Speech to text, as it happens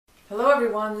Hello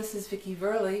everyone, this is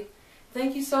vickieverlie.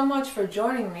 Thank you so much for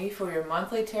joining me for your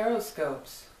monthly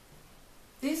Tarotscopes.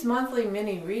 These monthly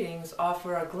mini readings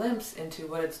offer a glimpse into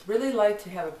what it's really like to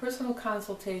have a personal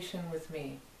consultation with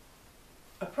me.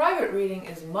 A private reading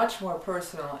is much more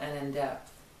personal and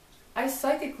in-depth. I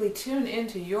psychically tune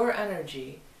into your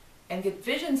energy and get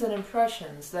visions and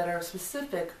impressions that are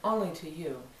specific only to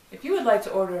you. If you would like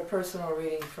to order a personal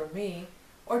reading from me,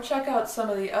 or check out some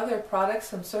of the other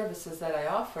products and services that I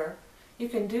offer, you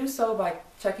can do so by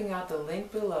checking out the link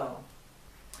below.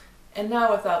 And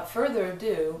now, without further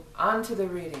ado, on to the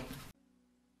reading.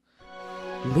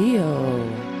 Leo.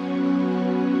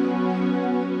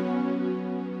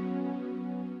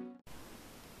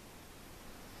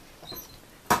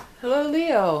 Hello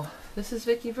Leo, this is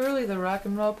vickieverlie, the Rock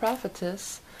and Roll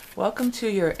Prophetess. Welcome to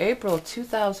your April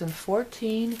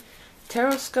 2014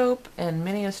 Tarotscope and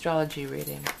mini astrology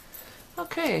reading.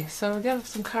 Okay, so we got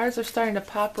some cards are starting to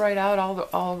pop right out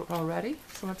already.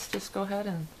 So let's just go ahead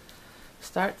and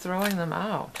start throwing them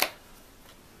out.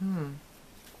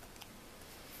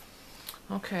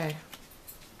 Okay,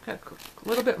 got a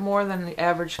little bit more than the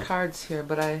average cards here,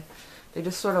 but they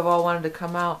just sort of all wanted to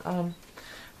come out.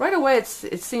 Right away, it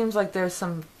seems like there's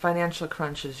some financial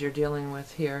crunches you're dealing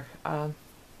with here.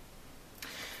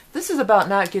 This is about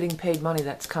not getting paid money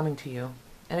that's coming to you.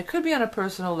 And it could be on a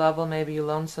personal level. Maybe you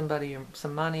loaned somebody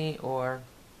some money, or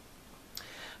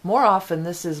more often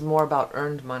this is more about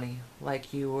earned money.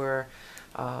 Like you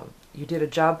did a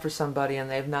job for somebody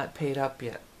and they've not paid up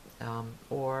yet.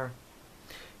 Or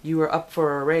you were up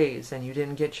for a raise and you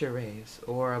didn't get your raise.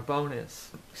 Or a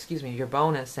bonus, your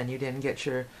bonus, and you didn't get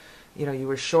your, you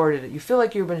were shorted. You feel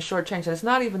like you've been shortchanged. And it's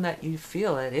not even that you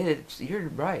feel it. You're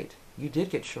right. You did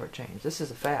get shortchanged. This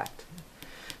is a fact.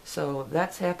 So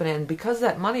that's happening. And because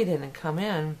that money didn't come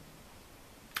in,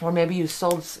 or maybe you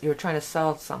were trying to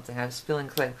sell something. I was feeling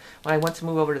like when I went to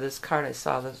move over to this card, I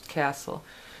saw this castle.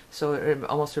 So it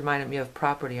almost reminded me of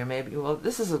property. Or maybe, well,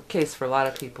 this is a case for a lot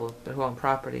of people who own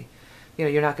property.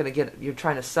 You're not going to get, you're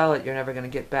trying to sell it, you're never going to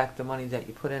get back the money that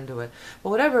you put into it. But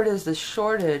whatever it is, this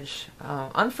shortage,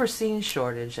 unforeseen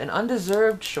shortage, an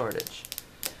undeserved shortage,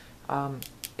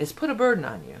 is put a burden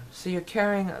on you. So you're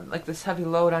carrying like this heavy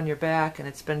load on your back, and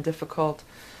it's been difficult.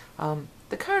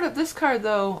 This card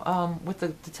though, with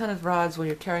the Ten of Rods, where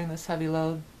you're carrying this heavy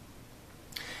load,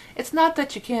 it's not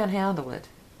that you can't handle it.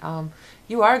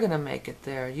 You are going to make it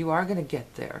there. You are going to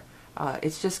get there.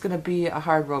 It's just going to be a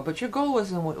hard road, but your goal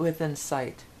is within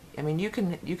sight. I mean, you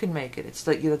can make it. It's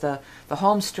like the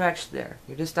home stretch there.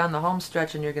 You're just on the home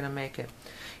stretch, and you're going to make it.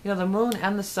 The Moon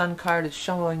and the Sun card is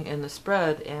showing in the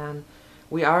spread, and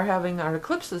we are having our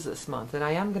eclipses this month, and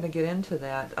I am going to get into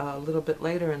that a little bit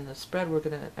later in the spread. A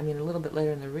little bit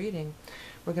later in the reading,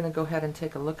 we're going to go ahead and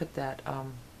take a look at that,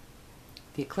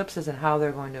 the eclipses and how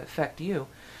they're going to affect you.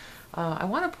 I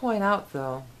want to point out,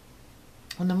 though,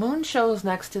 when the Moon shows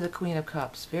next to the Queen of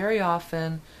Cups, very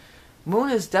often,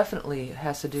 Moon definitely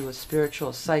has to do with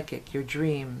spiritual, psychic, your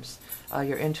dreams,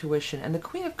 your intuition, and the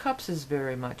Queen of Cups is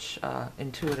very much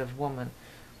intuitive woman,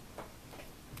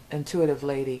 intuitive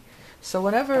lady. So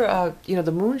whenever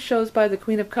the Moon shows by the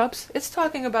Queen of Cups, it's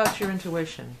talking about your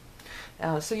intuition.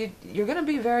 So you're going to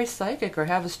be very psychic, or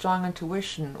have a strong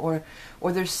intuition, or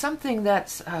there's something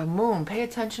that's Moon. Pay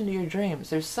attention to your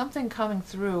dreams. There's something coming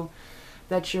through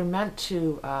that you're meant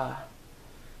to,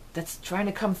 that's trying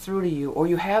to come through to you, or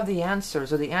you have the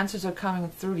answers, or the answers are coming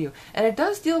through to you. And it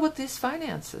does deal with these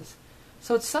finances.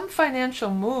 So it's some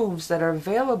financial moves that are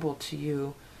available to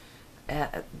you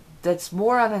that's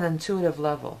more on an intuitive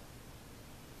level.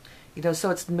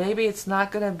 So maybe it's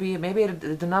not going to be, maybe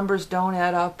the numbers don't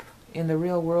add up in the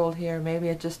real world here. Maybe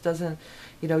it just doesn't,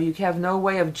 you have no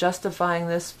way of justifying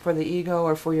this for the ego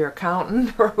or for your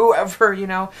accountant or whoever,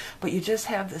 but you just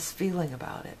have this feeling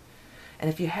about it. And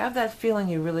if you have that feeling,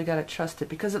 you really got to trust it,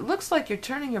 because it looks like you're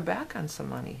turning your back on some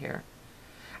money here.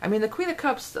 I mean, the Queen of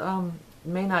Cups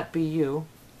may not be you,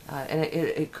 and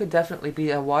it could definitely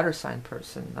be a water sign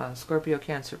person, Scorpio,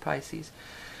 Cancer, Pisces.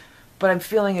 But I'm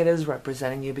feeling it is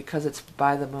representing you because it's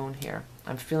by the Moon here.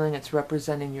 I'm feeling it's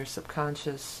representing your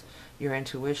subconscious, your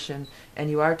intuition, and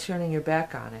you are turning your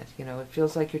back on it. It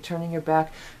feels like you're turning your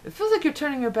back. It feels like you're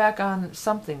turning your back on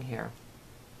something here.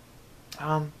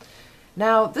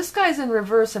 Now, this guy's in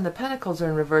reverse and the Pentacles are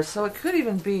in reverse, so it could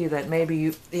even be that maybe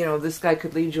this guy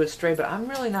could lead you astray, but I'm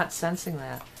really not sensing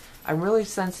that. I'm really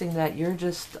sensing that you're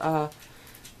just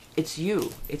it's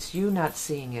you. It's you not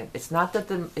seeing it. It's not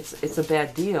that it's a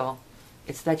bad deal.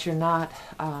 It's that you're not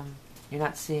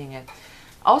seeing it.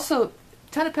 Also,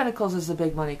 Ten of Pentacles is a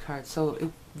big money card, so it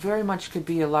very much could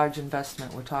be a large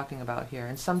investment we're talking about here.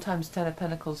 And sometimes Ten of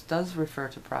Pentacles does refer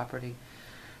to property.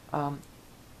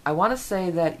 I want to say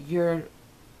that your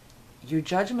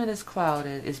judgment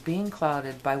is being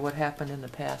clouded by what happened in the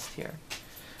past here.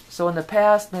 So in the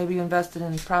past, maybe you invested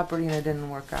in property and it didn't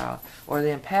work out. Or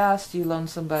in the past, you loaned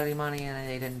somebody money and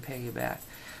they didn't pay you back.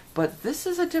 But this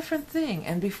is a different thing.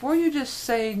 And before you just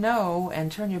say no and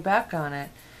turn your back on it,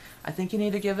 I think you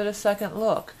need to give it a second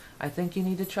look. I think you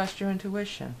need to trust your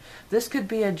intuition. This could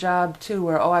be a job, too,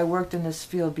 where, oh, I worked in this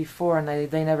field before and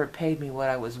they never paid me what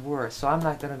I was worth, so I'm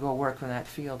not going to go work in that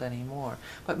field anymore.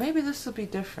 But maybe this will be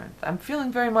different. I'm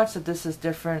feeling very much that this is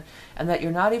different and that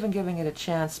you're not even giving it a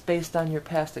chance based on your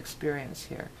past experience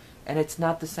here. And it's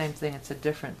not the same thing, it's a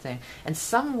different thing. And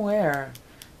somewhere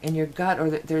in your gut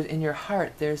or in your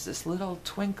heart, there's this little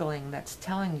twinkling that's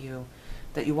telling you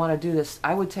that you want to do this.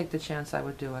 I would take the chance, I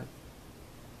would do it.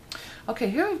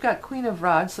 Okay, here we've got Queen of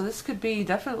Rods, so this could be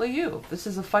definitely you. This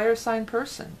is a fire sign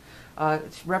person.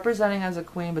 It's representing as a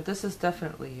queen, but this is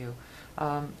definitely you.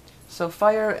 So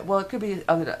fire, well, it could be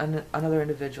another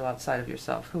individual outside of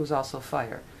yourself who is also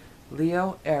fire.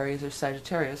 Leo, Aries, or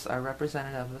Sagittarius are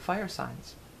representative of the fire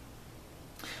signs.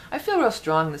 I feel real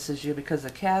strong this is you because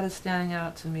the cat is standing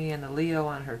out to me and the Leo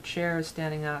on her chair is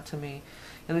standing out to me.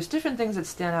 And there's different things that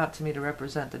stand out to me to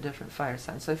represent the different fire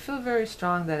signs. So I feel very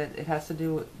strong that it has to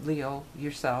do with Leo,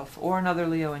 yourself, or another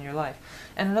Leo in your life.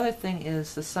 And another thing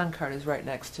is the Sun card is right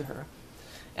next to her.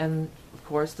 And, of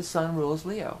course, the Sun rules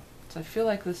Leo. So I feel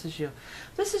like this is you.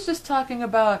 This is just talking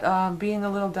about being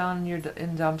a little down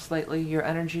in dumps lately, your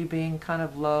energy being kind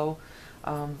of low.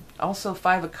 Also,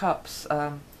 Five of Cups.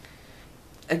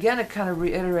 Again, it kind of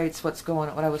reiterates what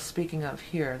I was speaking of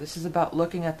here. This is about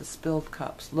looking at the spilled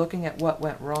cups, looking at what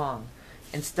went wrong,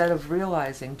 instead of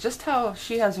realizing just how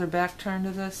she has her back turned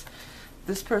to this.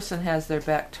 This person has their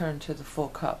back turned to the full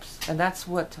cups, and that's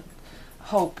what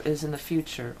hope is in the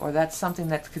future, or that's something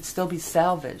that could still be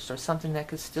salvaged, or something that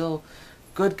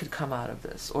good could come out of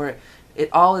this, or it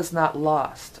all is not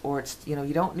lost, or it's,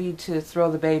 you don't need to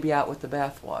throw the baby out with the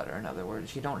bathwater. In other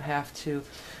words, you don't have to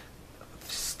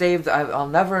I'll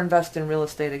never invest in real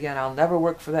estate again. I'll never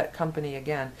work for that company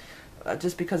again,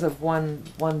 just because of one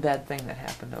bad thing that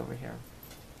happened over here.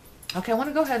 Okay, I want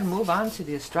to go ahead and move on to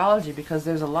the astrology because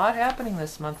there's a lot happening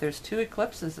this month. There's 2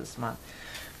 eclipses this month,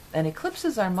 and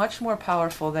eclipses are much more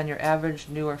powerful than your average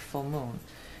new or full moon.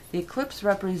 The eclipse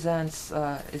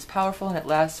is powerful and it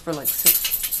lasts for like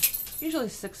usually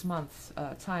 6 months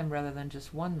time rather than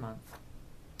just 1 month.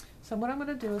 So what I'm going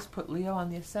to do is put Leo on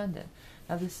the ascendant.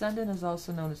 Now the ascendant is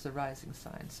also known as the rising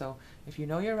sign. So if you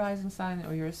know your rising sign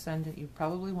or your ascendant, you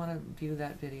probably want to view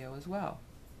that video as well.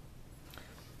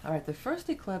 Alright, the first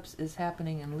eclipse is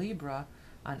happening in Libra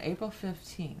on April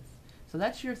 15th. So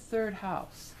that's your 3rd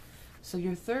house. So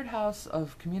your 3rd house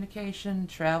of communication,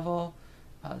 travel,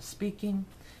 speaking.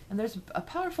 And there's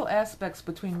powerful aspects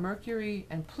between Mercury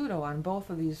and Pluto on both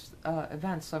of these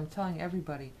events. So I'm telling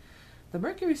everybody, the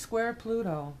Mercury square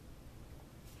Pluto,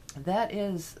 that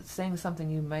is saying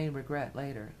something you may regret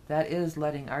later. That is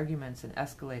letting arguments and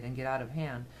escalate and get out of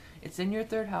hand. It's in your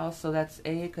 3rd house, so that's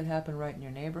A, it could happen right in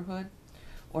your neighborhood,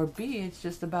 or B, it's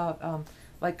just about,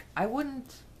 I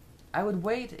would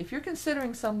wait, if you're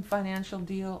considering some financial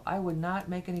deal, I would not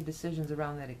make any decisions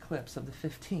around that eclipse of the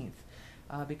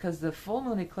 15th, because the full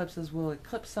moon eclipses will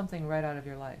eclipse something right out of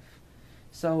your life.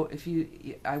 So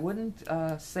I wouldn't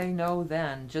say no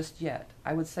then, just yet.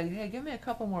 I would say, hey, give me a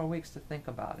couple more weeks to think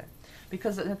about it.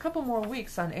 Because in a couple more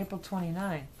weeks, on April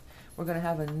 29th, we're going to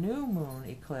have a new moon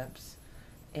eclipse,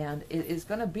 and it is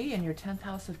going to be in your 10th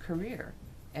house of career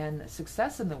and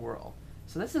success in the world.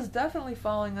 So this is definitely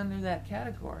falling under that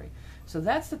category. So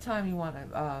that's the time you want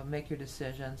to make your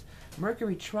decisions.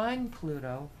 Mercury trine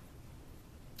Pluto.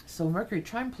 So Mercury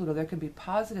trine Pluto, there could be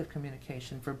positive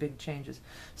communication for big changes.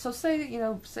 So say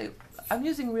I'm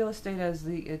using real estate as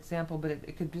the example, but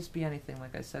it could just be anything,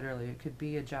 like I said earlier. It could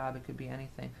be a job, it could be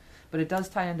anything. But it does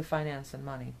tie into finance and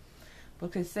money.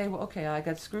 But they say, well, okay, I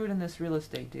got screwed in this real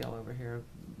estate deal over here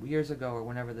years ago or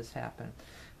whenever this happened.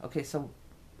 Okay, so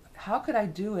how could I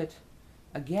do it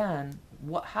again?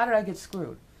 How did I get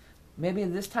screwed? Maybe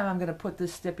this time I'm going to put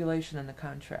this stipulation in the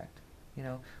contract.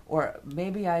 Or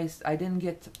maybe I didn't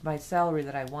get my salary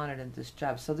that I wanted in this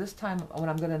job. So this time when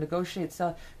I'm going to negotiate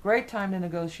great time to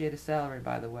negotiate a salary,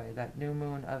 by the way, that new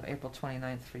moon of April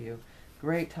 29th for you.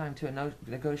 Great time to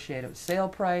negotiate a sale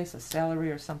price, a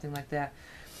salary, or something like that.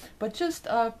 But just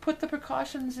put the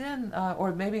precautions in.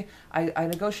 Or maybe I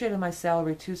negotiated my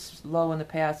salary too low in the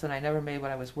past and I never made what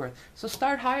I was worth. So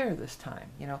start higher this time.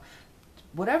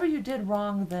 Whatever you did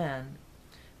wrong then,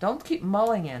 don't keep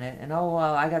mulling in it and, oh,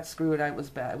 well, I got screwed, it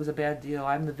was bad, it was a bad deal,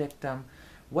 I'm the victim.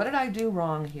 What did I do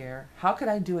wrong here? How could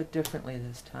I do it differently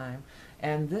this time?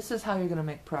 And this is how you're going to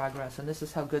make progress, and this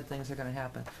is how good things are going to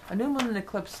happen. A new moon and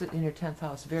eclipse in your 10th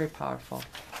house, very powerful.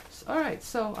 All right,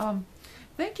 so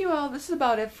thank you all. This is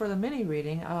about it for the mini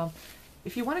reading.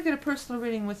 If you want to get a personal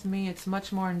reading with me, it's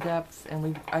much more in depth,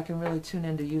 and I can really tune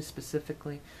into you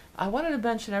specifically. I wanted to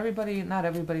mention everybody, not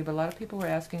everybody, but a lot of people were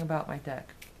asking about my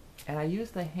deck. And I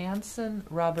use the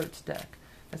Hanson-Roberts deck.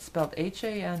 It's spelled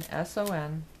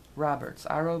Hanson Roberts,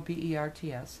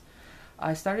 R-O-B-E-R-T-S.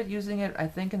 I started using it, I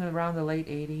think, in around the late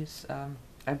 80s.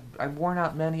 I've worn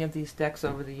out many of these decks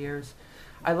over the years.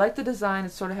 I like the design.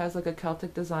 It sort of has like a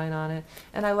Celtic design on it.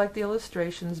 And I like the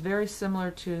illustrations, very similar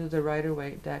to the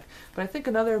Rider-Waite deck. But I think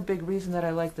another big reason that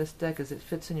I like this deck is it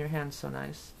fits in your hand so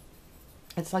nice.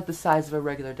 It's like the size of a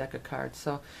regular deck of cards,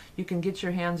 so you can get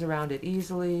your hands around it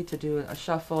easily to do a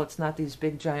shuffle. It's not these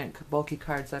big, giant, bulky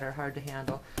cards that are hard to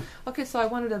handle. Okay, so I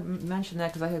wanted to mention that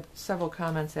because I had several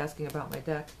comments asking about my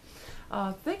deck.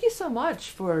 Thank you so much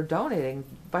for donating.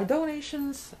 By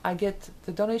donations,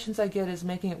 the donations I get is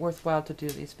making it worthwhile to do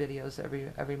these videos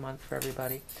every month for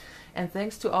everybody. And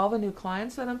thanks to all the new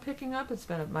clients that I'm picking up. It's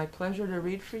been my pleasure to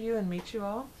read for you and meet you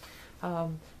all.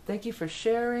 Thank you for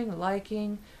sharing,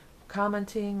 liking,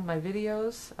 commenting my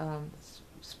videos,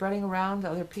 spreading around to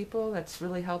other people. That's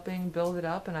really helping build it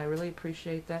up, and I really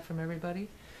appreciate that from everybody.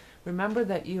 Remember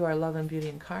that you are love and beauty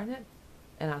incarnate,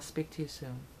 and I'll speak to you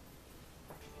soon.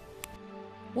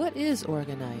 What is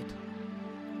orgonite?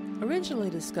 Originally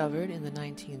discovered in the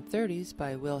 1930s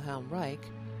by Wilhelm Reich,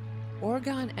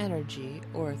 orgone energy,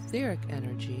 or etheric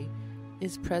energy,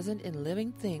 is present in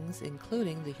living things,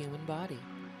 including the human body.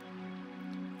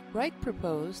 Reich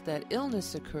proposed that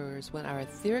illness occurs when our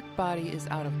etheric body is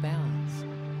out of balance,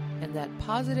 and that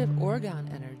positive orgone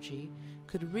energy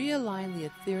could realign the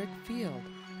etheric field,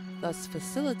 thus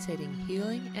facilitating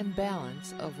healing and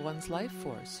balance of one's life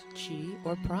force, chi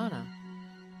or prana.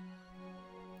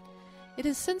 It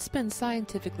has since been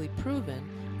scientifically proven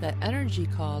that energy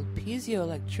called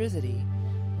piezoelectricity,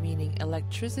 meaning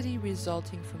electricity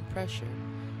resulting from pressure,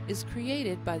 is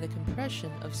created by the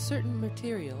compression of certain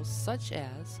materials such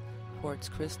as quartz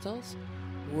crystals,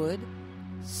 wood,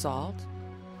 salt,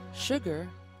 sugar,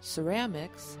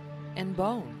 ceramics, and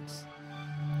bones.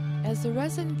 As the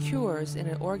resin cures in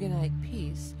an orgonite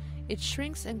piece, it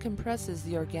shrinks and compresses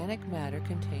the organic matter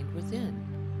contained within.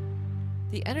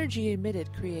 The energy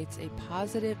emitted creates a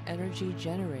positive energy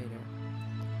generator.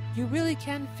 You really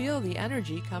can feel the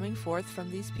energy coming forth from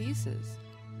these pieces.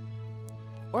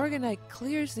 Orgonite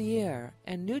clears the air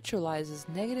and neutralizes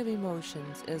negative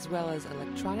emotions as well as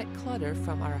electronic clutter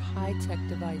from our high-tech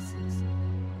devices.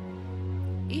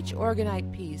 Each orgonite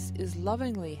piece is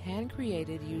lovingly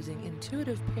hand-created using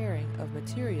intuitive pairing of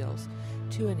materials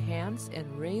to enhance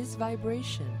and raise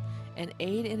vibration and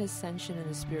aid in ascension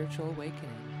and a spiritual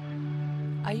awakening.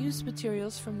 I use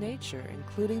materials from nature,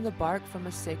 including the bark from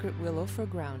a sacred willow for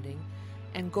grounding,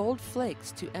 and gold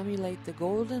flakes to emulate the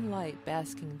golden light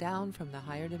basking down from the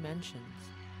higher dimensions.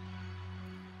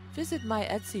 Visit my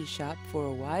Etsy shop for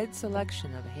a wide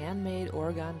selection of handmade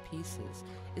orgone pieces,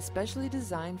 especially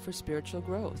designed for spiritual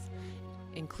growth,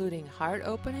 including heart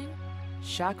opening,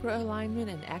 chakra alignment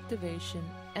and activation,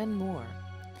 and more.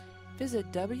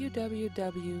 Visit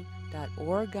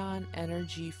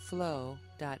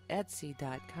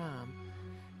www.orgoneenergyflow.etsy.com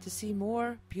to see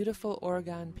more beautiful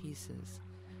orgone pieces.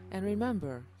 And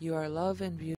remember, you are love and beauty.